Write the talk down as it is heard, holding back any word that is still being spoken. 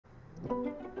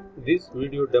This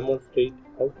video demonstrates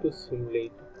how to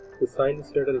simulate the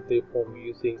sinusoidal waveform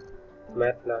using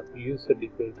MATLAB User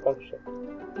Defined Function.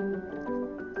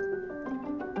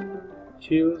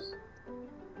 Choose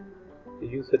the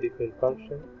User Defined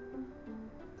Function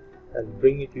and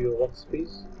bring it to your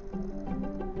workspace.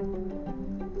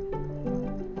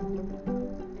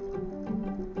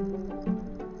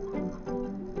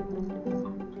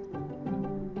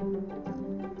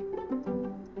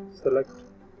 Select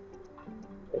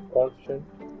a constant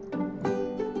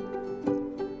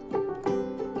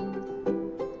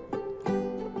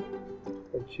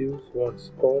and choose one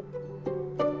scope.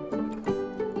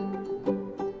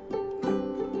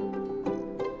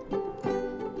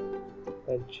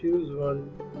 And choose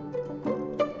one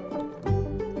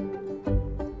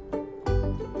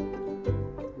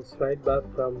the slide bar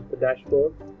from the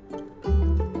dashboard.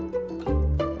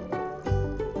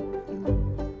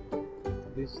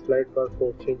 This slide bar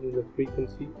for changing the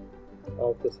frequency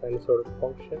of the sinusoidal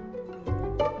function.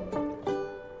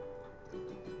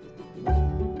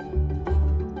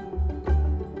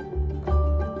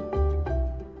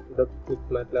 The with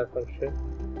MATLAB function.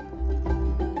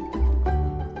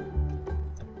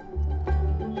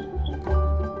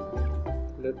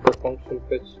 Let the function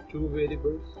fetch two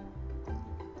variables.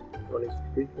 One is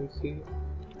frequency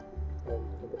and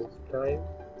the other is time.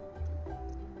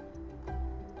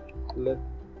 Let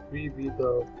V be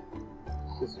the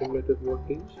simulated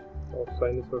voltage of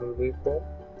sinusoidal waveform.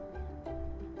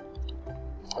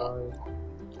 Sine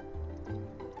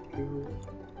Q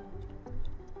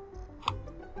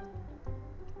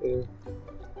F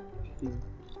T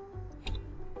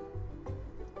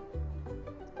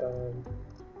and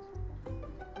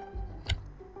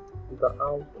the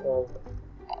out of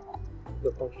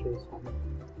the function is V.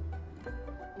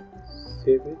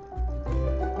 Save it.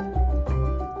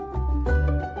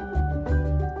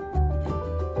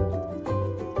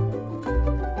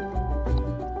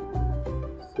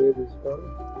 Save this one.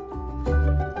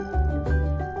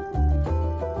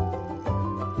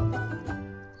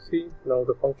 See, now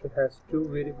the function has two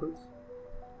variables.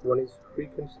 One is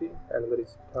frequency and another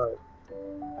is time.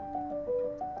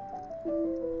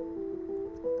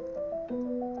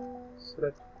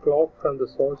 Select clock from the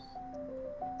source.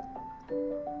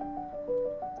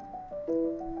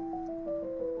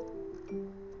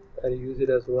 And use it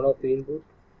as one of the input.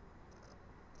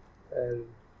 And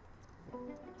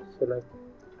select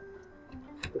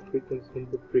the frequency.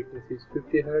 Input frequency is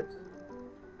 50 Hz.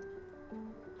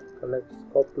 Connect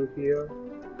scope to here.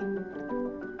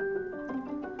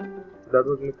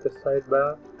 Double click the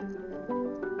sidebar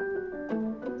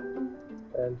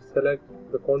and select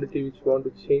the quantity which you want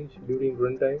to change during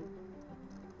runtime.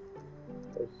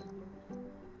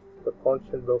 The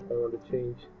constant block I want to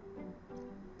change.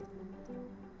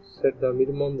 Set the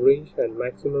minimum range and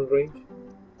maximum range.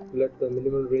 Let the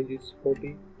minimum range is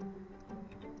 40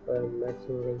 and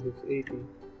maximum range is 80.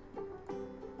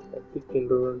 A peak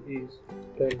interval is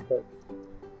 10 Hz.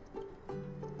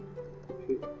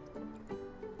 Okay.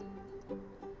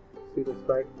 See the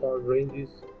slide bar range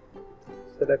is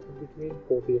selected between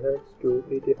 40 Hz to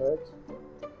 80 Hz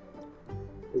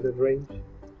with a range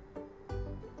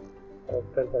of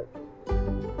 10 Hz.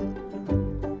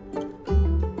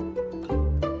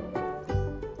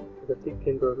 The peak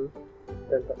interval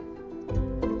 10 Hz.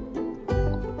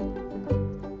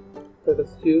 Let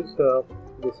us choose the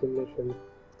simulation.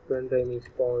 Runtime is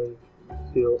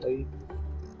 0.08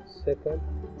 second.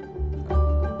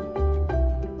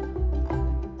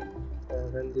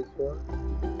 And run this one.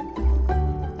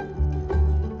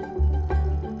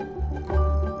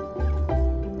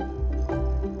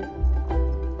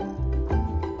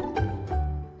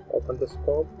 Open the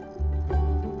scope.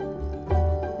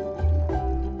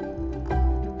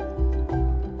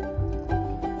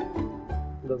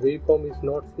 The waveform is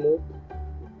not smooth.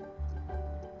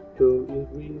 To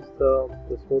increase the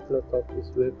smoothness of this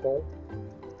waveform,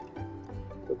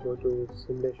 so go to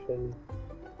simulation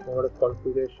model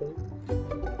configuration.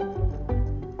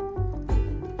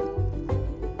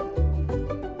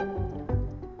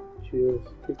 Choose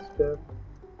fixed step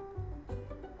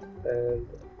and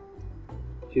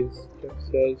choose step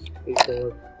size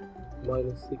equal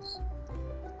 -6,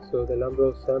 so the number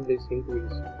of samples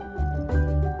increase.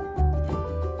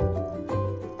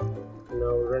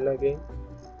 Now run again.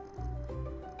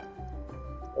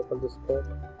 Open the scope,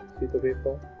 see the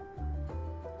waveform.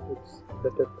 It's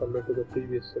better compared to the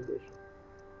previous simulation.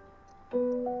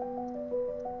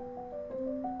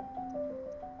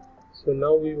 So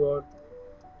now we are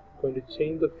going to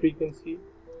change the frequency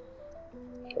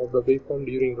of the waveform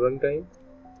during runtime.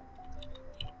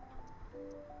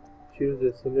 Choose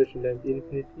the simulation time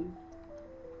infinity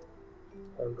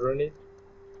and run it.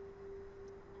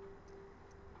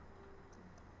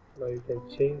 Now you can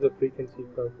change the frequency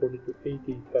from 40 to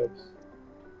 80 Hz.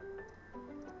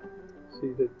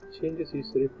 See, the changes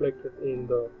is reflected in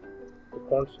the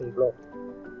constant block.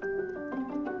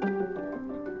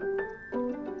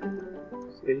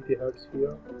 It's 80 Hz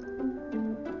here.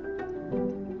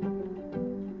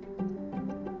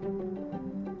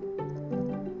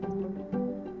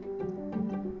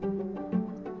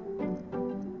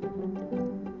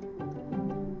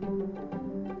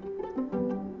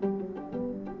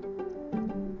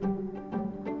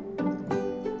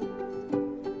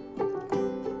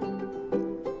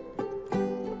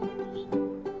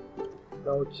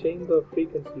 Now change the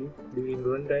frequency during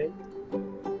runtime.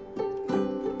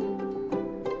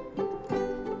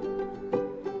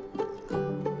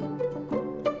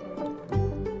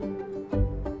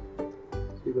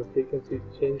 See, the frequency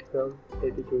changed from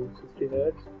 80 to 60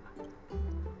 Hz.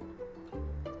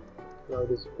 Now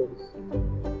this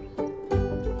 40.